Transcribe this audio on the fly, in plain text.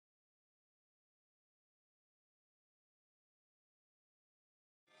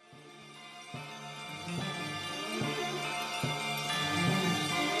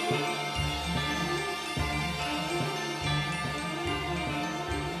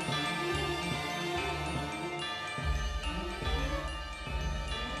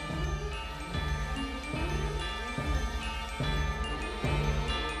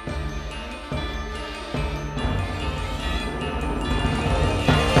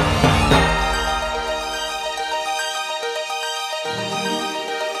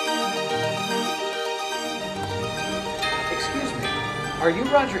Are you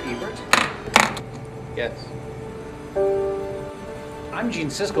Roger Ebert? Yes. I'm Gene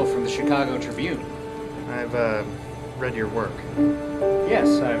Siskel from the Chicago Tribune. I've, read your work.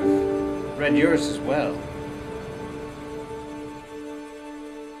 Yes, I've read yours as well.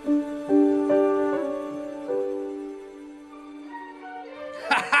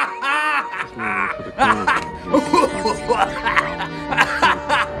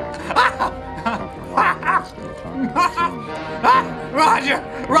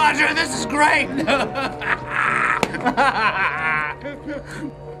 Roger, this is great! The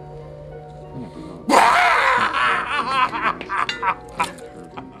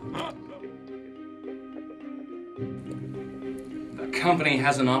company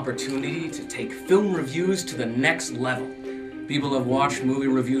has an opportunity to take film reviews to the next level. People have watched movie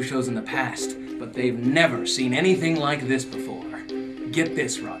review shows in the past, but they've never seen anything like this before. Get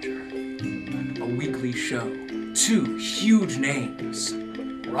this, Roger. A weekly show. 2 huge names.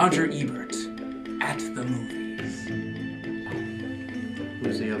 Roger Ebert at the movies.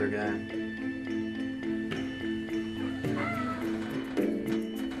 Who's the other guy?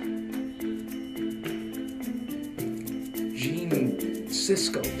 Gene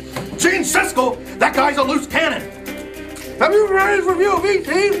Siskel. Gene Siskel? That guy's a loose cannon! Have you read his review of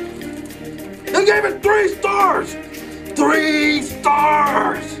E.T.? They gave it 3 stars! 3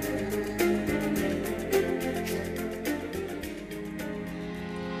 stars!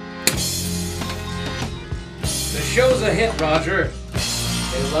 The show's a hit, Roger.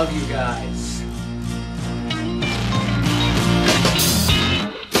 They love you guys.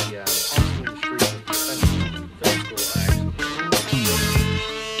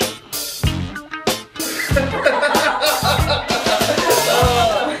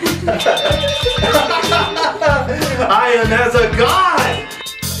 I am as a god!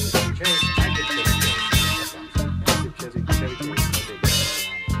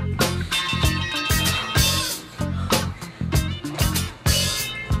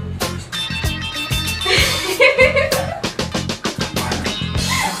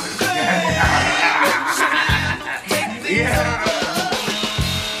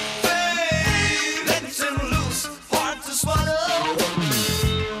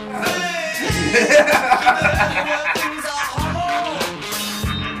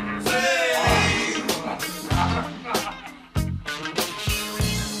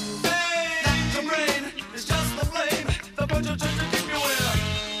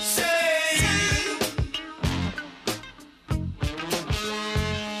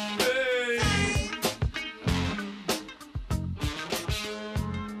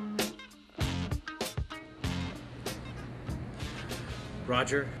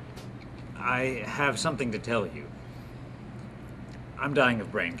 Roger, I have something to tell you. I'm dying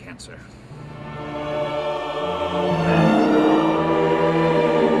of brain cancer.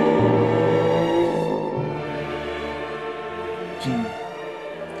 Gene,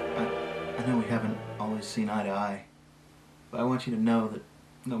 I know we haven't always seen eye to eye, but I want you to know that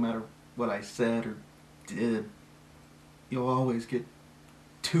no matter what I said or did, you'll always get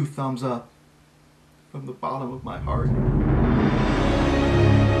 2 thumbs up from the bottom of my heart.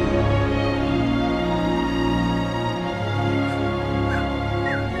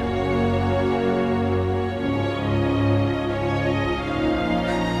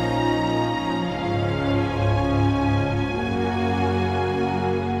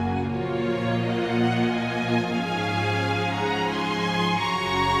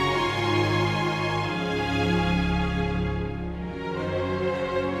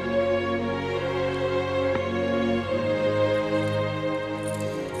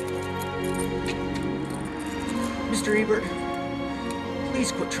 Mr. Ebert,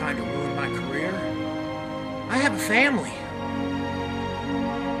 please quit trying to ruin my career. I have a family.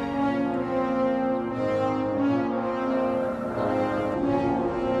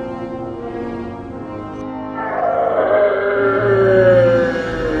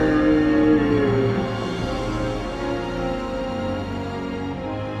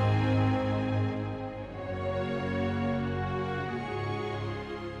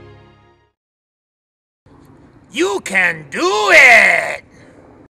 You can do it!